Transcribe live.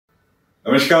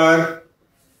Namaskar.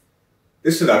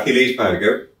 This is Akhilesh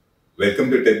Bhargava. Welcome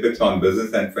to Tit-Bits on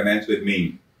Business and Finance with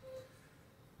me.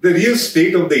 The real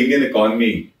state of the Indian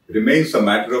economy remains a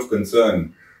matter of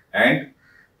concern and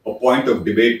a point of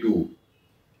debate too.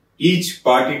 Each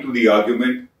party to the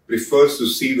argument prefers to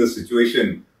see the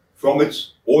situation from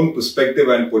its own perspective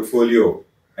and portfolio,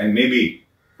 and maybe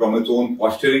from its own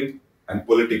posturing and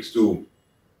politics too.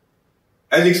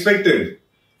 As expected,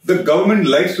 the government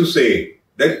likes to say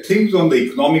that things on the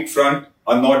economic front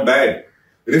are not bad,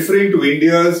 referring to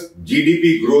India's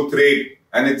GDP growth rate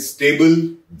and its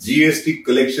stable GST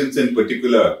collections in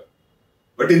particular.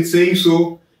 But in saying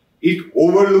so, it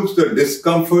overlooks the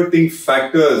discomforting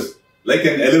factors like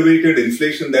an elevated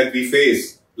inflation that we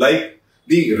face, like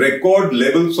the record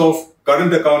levels of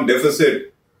current account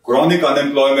deficit, chronic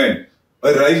unemployment,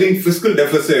 a rising fiscal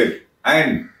deficit,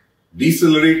 and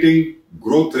decelerating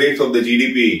growth rates of the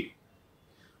GDP.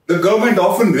 The government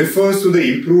often refers to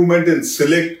the improvement in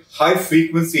select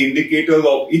high-frequency indicators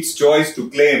of its choice to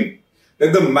claim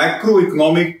that the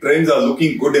macroeconomic trends are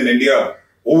looking good in India,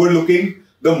 overlooking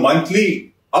the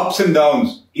monthly ups and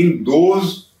downs in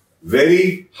those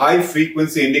very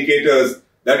high-frequency indicators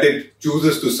that it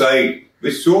chooses to cite,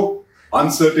 which show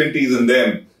uncertainties in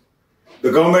them.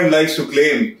 The government likes to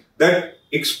claim that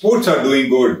exports are doing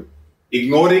good,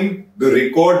 ignoring the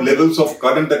record levels of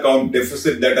current account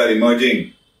deficit that are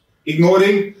emerging,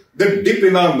 ignoring the dip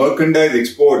in our merchandise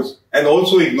exports, and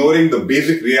also ignoring the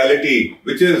basic reality,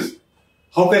 which is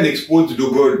how can exports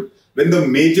do good when the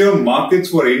major markets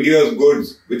for India's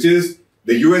goods, which is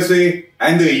the USA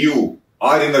and the EU,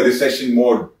 are in a recession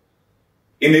mode.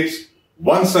 In its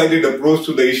one-sided approach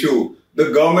to the issue, the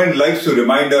government likes to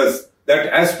remind us that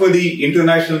as per the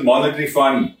International Monetary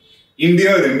Fund,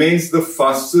 India remains the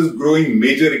fastest growing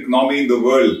major economy in the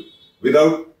world,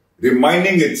 without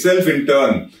reminding itself in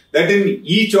turn that in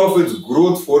each of its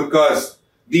growth forecasts,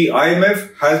 the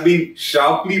IMF has been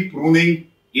sharply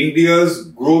pruning India's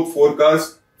growth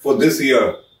forecast for this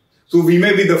year. So we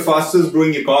may be the fastest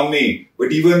growing economy,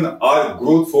 but even our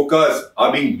growth forecasts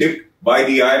are being dipped by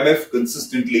the IMF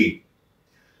consistently.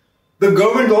 The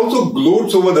government also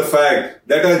gloats over the fact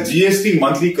that our GST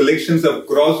monthly collections have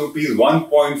crossed rupees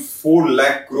 1.4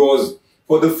 lakh crores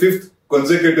for the fifth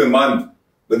consecutive month.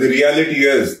 But the reality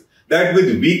is that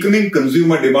with weakening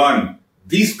consumer demand,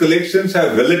 these collections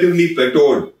have relatively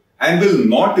plateaued and will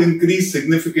not increase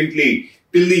significantly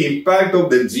till the impact of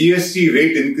the GST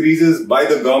rate increases by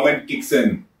the government kicks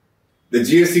in. The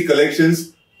GST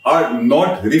collections are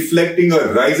not reflecting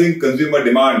a rising consumer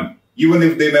demand, even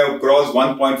if they may have crossed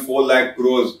 1.4 lakh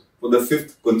crores for the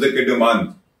fifth consecutive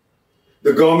month.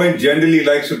 The government generally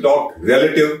likes to talk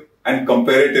relative and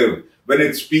comparative when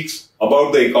it speaks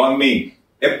about the economy,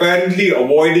 apparently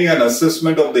avoiding an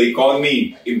assessment of the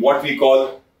economy in what we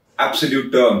call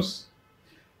absolute terms.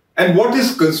 And what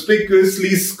is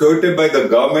conspicuously skirted by the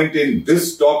government in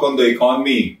this talk on the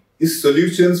economy is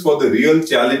solutions for the real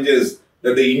challenges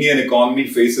that the Indian economy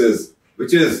faces,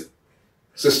 which is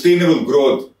sustainable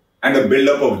growth and a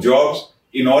build-up of jobs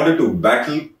in order to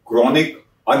battle chronic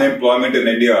unemployment in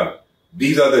India.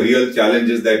 These are the real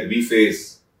challenges that we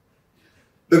face.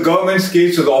 The government's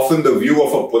case is often the view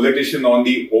of a politician on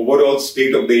the overall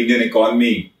state of the Indian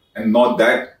economy and not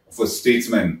that of a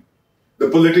statesman. The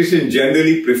politician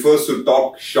generally prefers to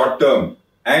talk short-term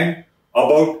and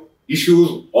about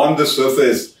issues on the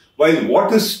surface, while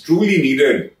what is truly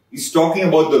needed is talking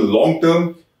about the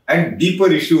long-term and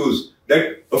deeper issues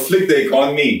that afflict the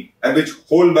economy and which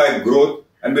hold back growth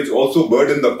and which also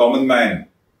burden the common man.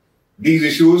 These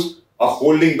issues are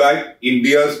holding back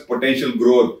India's potential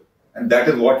growth, and that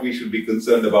is what we should be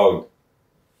concerned about.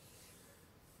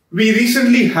 We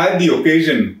recently had the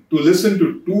occasion to listen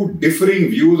to two differing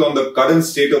views on the current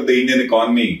state of the Indian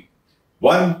economy.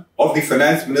 One of the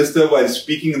finance minister while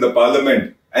speaking in the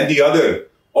parliament, and the other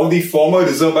of the former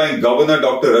Reserve Bank Governor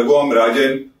Dr. Raghuram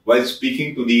Rajan while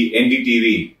speaking to the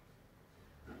NDTV.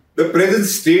 The present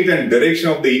state and direction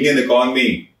of the Indian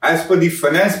economy, as per the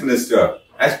finance minister,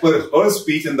 as per her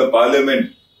speech in the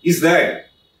parliament, is that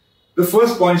the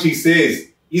first point she says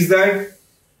is that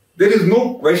there is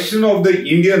no question of the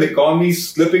Indian economy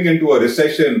slipping into a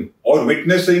recession or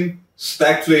witnessing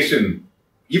stagflation,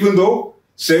 even though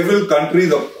several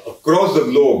countries across the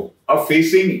globe are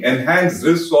facing enhanced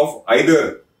risks of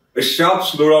either a sharp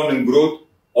slowdown in growth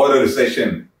or a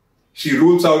recession. She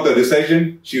rules out a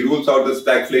recession, she rules out a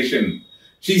stagflation.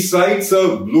 She cites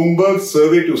a Bloomberg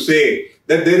survey to say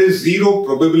that there is zero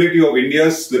probability of India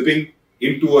slipping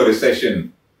into a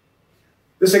recession.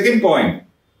 The second point,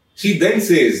 she then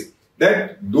says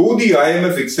that though the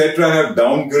IMF etc. have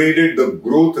downgraded the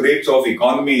growth rates of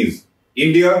economies,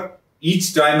 India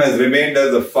each time has remained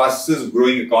as the fastest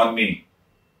growing economy.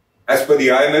 As per the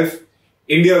IMF,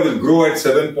 India will grow at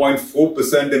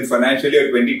 7.4% in financial year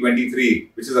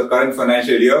 2023, which is the current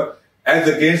financial year, as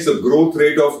against the growth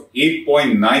rate of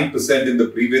 8.9% in the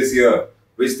previous year,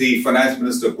 which the finance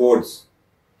minister quotes.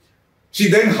 She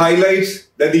then highlights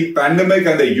that the pandemic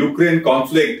and the Ukraine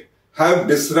conflict have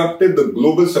disrupted the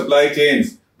global supply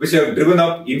chains, which have driven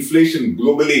up inflation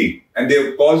globally, and they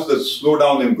have caused a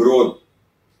slowdown in growth.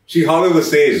 She, however,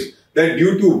 says that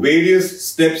due to various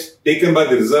steps taken by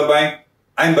the Reserve Bank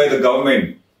and by the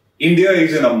government, India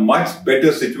is in a much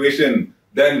better situation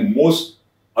than most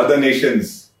other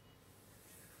nations.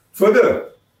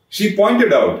 Further, she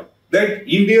pointed out that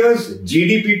India's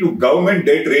GDP to government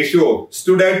debt ratio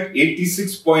stood at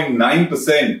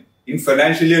 86.9% in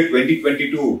financial year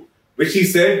 2022, which she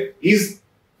said is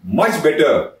much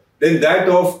better than that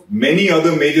of many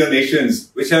other major nations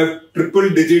which have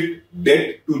triple-digit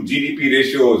debt to GDP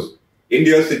ratios.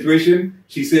 India's situation,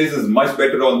 she says, is much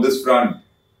better on this front.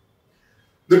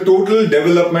 The total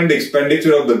development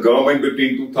expenditure of the government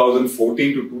between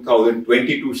 2014 to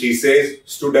 2022, she says,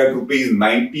 stood at rupees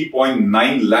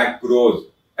 90.9 lakh crores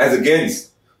as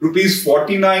against rupees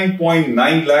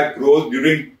 49.9 lakh crores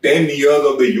during 10 years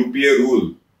of the UPA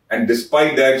rule. And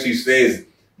despite that, she says,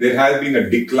 there has been a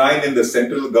decline in the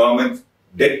central government's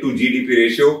debt to GDP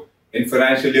ratio in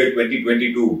financial year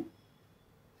 2022.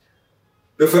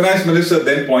 The finance minister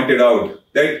then pointed out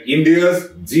that India's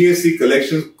GST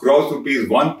collections crossed rupees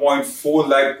 1.4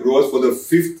 lakh crores for the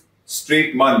fifth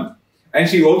straight month. And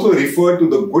she also referred to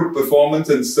the good performance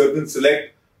in certain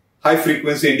select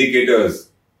high-frequency indicators.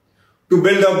 To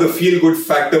build up the feel-good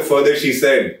factor further, she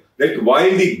said that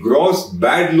while the gross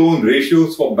bad loan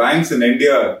ratios for banks in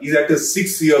India is at a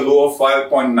 6-year low of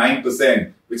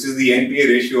 5.9%, which is the NPA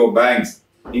ratio of banks.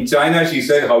 In China, she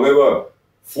said, however,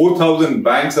 4,000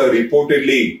 banks are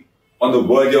reportedly on the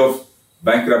verge of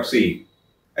bankruptcy.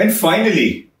 And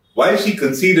finally, while she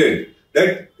conceded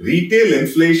that retail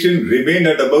inflation remained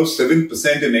at above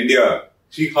 7% in India,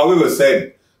 she, however,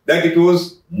 said that it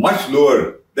was much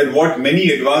lower than what many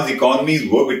advanced economies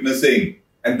were witnessing,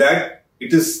 and that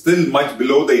it is still much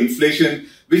below the inflation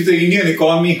which the Indian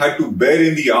economy had to bear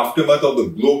in the aftermath of the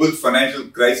global financial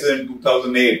crisis in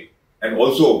 2008 and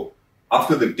also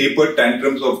after the taper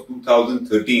tantrums of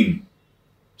 2013.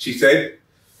 She said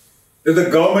that the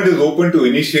government is open to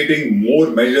initiating more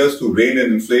measures to rein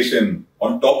in inflation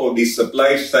on top of the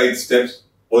supply side steps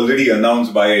already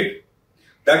announced by it.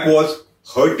 That was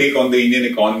her take on the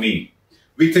Indian economy.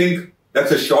 We think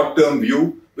that's a short-term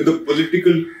view with a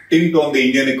political tint on the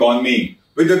Indian economy,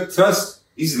 where the thrust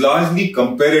is largely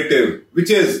comparative, which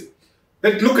is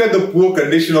that look at the poor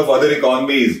condition of other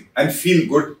economies and feel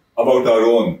good about our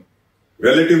own.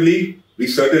 Relatively, we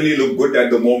certainly look good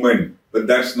at the moment, but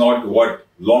that's not what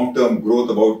long-term growth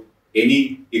about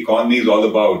any economy is all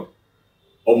about.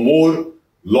 A more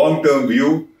long-term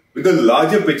view with a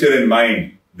larger picture in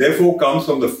mind, therefore, comes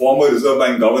from the former Reserve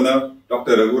Bank Governor,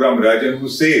 Dr. Raghuram Rajan, who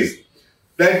says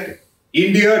that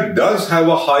India does have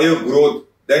a higher growth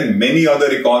than many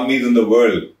other economies in the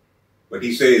world. But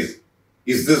he says,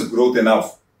 is this growth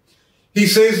enough? He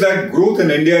says that growth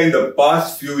in India in the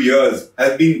past few years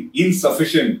has been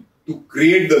insufficient to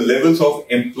create the levels of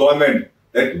employment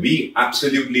that we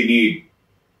absolutely need.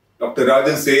 Dr.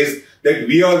 Rajan says that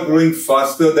we are growing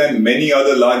faster than many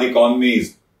other large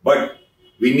economies, but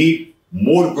we need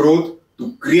more growth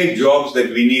to create jobs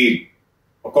that we need.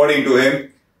 According to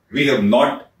him, we have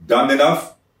not done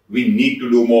enough. We need to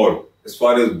do more as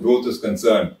far as growth is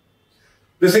concerned.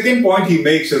 The second point he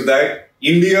makes is that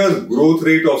India's growth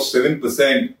rate of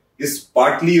 7% is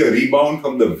partly a rebound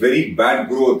from the very bad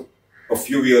growth a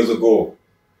few years ago.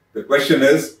 The question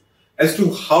is, as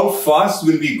to how fast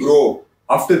will we grow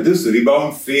after this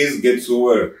rebound phase gets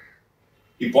over?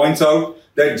 He points out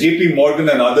that JP Morgan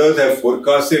and others have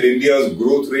forecasted India's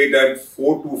growth rate at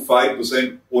 4 to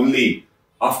 5% only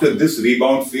after this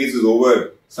rebound phase is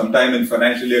over sometime in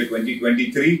financial year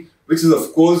 2023, which is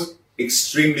of course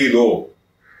extremely low.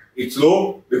 It's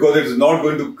low because it is not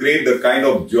going to create the kind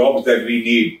of jobs that we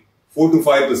need. 4 to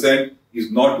 5%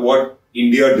 is not what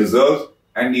India deserves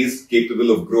and is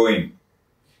capable of growing.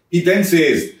 He then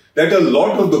says that a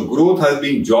lot of the growth has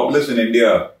been jobless in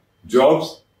India.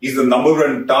 Jobs is the number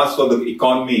one task for the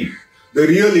economy. The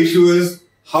real issue is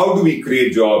how do we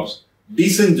create jobs?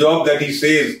 Decent jobs that he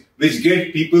says which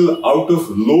get people out of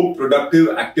low productive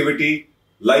activity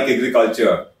like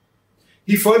agriculture.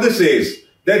 He further says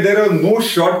that there are no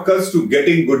shortcuts to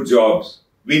getting good jobs.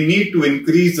 We need to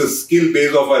increase the skill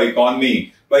base of our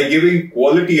economy by giving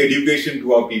quality education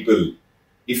to our people.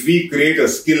 If we create a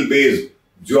skill-based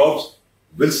jobs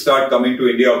will start coming to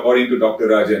India, according to Dr.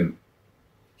 Rajan.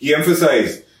 He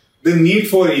emphasized the need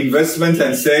for investments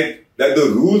and said that the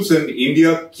rules in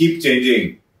India keep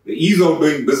changing. The ease of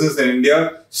doing business in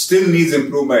India still needs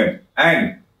improvement,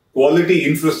 and quality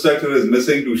infrastructure is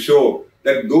missing to show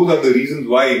that those are the reasons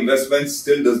why investments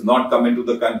still does not come into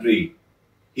the country.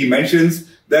 He mentions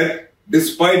that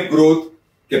despite growth,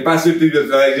 capacity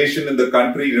utilization in the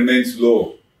country remains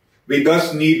low. We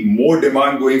thus need more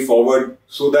demand going forward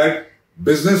so that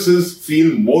businesses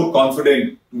feel more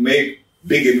confident to make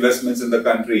big investments in the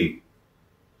country.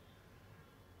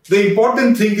 The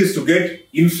important thing is to get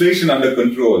inflation under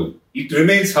control. It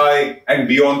remains high and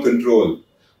beyond control.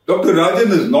 Dr.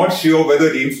 Rajan is not sure whether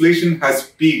the inflation has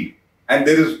peaked, and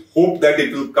there is hope that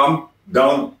it will come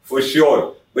down for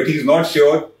sure, but he's not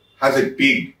sure has it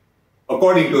peaked.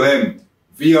 According to him,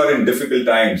 we are in difficult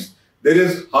times. There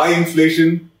is high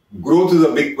inflation, growth is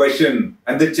a big question,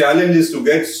 and the challenge is to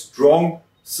get strong,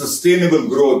 sustainable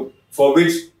growth, for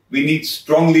which we need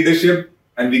strong leadership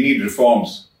and we need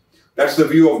reforms. That's the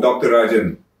view of Dr.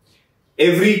 Rajan.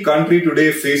 Every country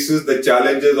today faces the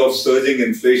challenges of surging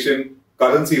inflation,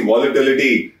 currency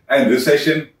volatility, and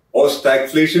recession or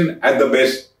stagflation at the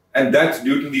best. And that's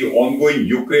due to the ongoing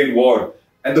Ukraine war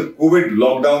and the COVID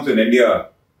lockdowns in India.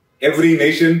 Every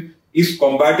nation is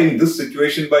combating this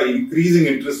situation by increasing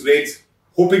interest rates,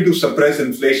 hoping to suppress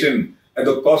inflation at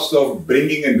the cost of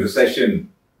bringing in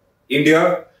recession.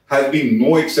 India has been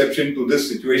no exception to this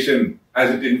situation as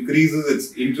it increases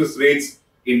its interest rates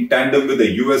in tandem with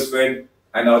the US Fed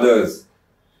and others.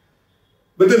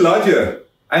 But the larger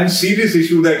and serious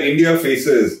issue that India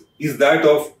faces is that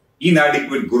of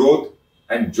inadequate growth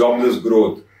and jobless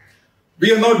growth.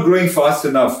 We are not growing fast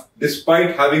enough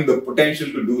despite having the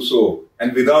potential to do so,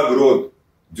 and without growth,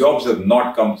 jobs have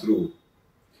not come through.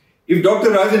 If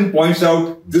Dr. Rajan points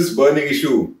out this burning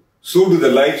issue, so do the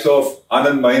likes of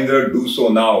Anand Mahindra do so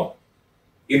now.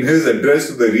 In his address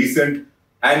to the recent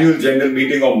annual general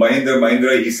meeting of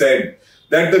Mahindra, he said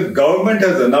that the government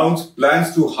has announced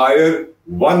plans to hire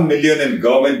 1 million in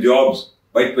government jobs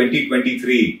by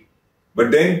 2023.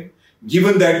 But then,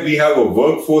 given that we have a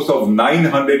workforce of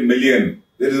 900 million,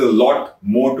 there is a lot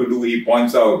more to do, he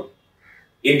points out.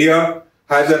 India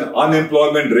has an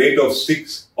unemployment rate of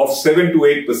 7 to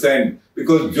 8%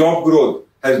 because job growth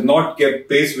has not kept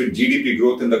pace with GDP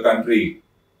growth in the country.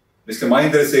 Mr.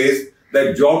 Mahindra says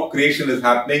that job creation is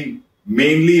happening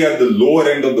mainly at the lower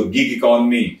end of the gig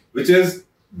economy, which is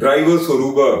drivers for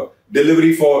Uber,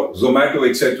 delivery for Zomato,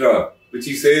 etc., which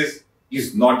he says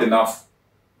is not enough.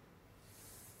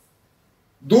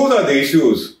 Those are the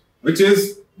issues, which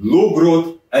is low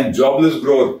growth and jobless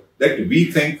growth, that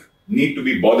we think need to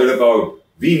be bothered about.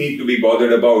 We need to be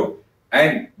bothered about,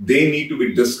 and they need to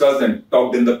be discussed and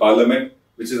talked in the parliament,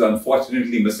 which is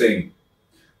unfortunately missing.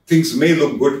 Things may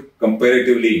look good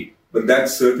comparatively, but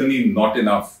that's certainly not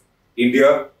enough.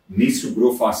 India needs to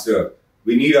grow faster.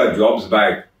 We need our jobs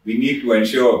back. We need to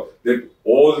ensure that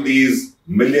all these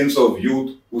millions of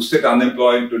youth who sit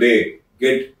unemployed today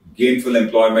get gainful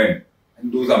employment.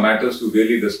 And those are matters to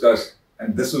really discuss.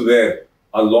 And this is where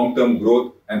our long-term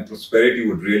growth and prosperity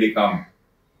would really come.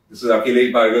 This is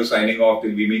Akhilesh Bhargava signing off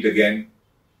till we meet again.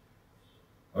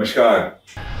 Namaskar.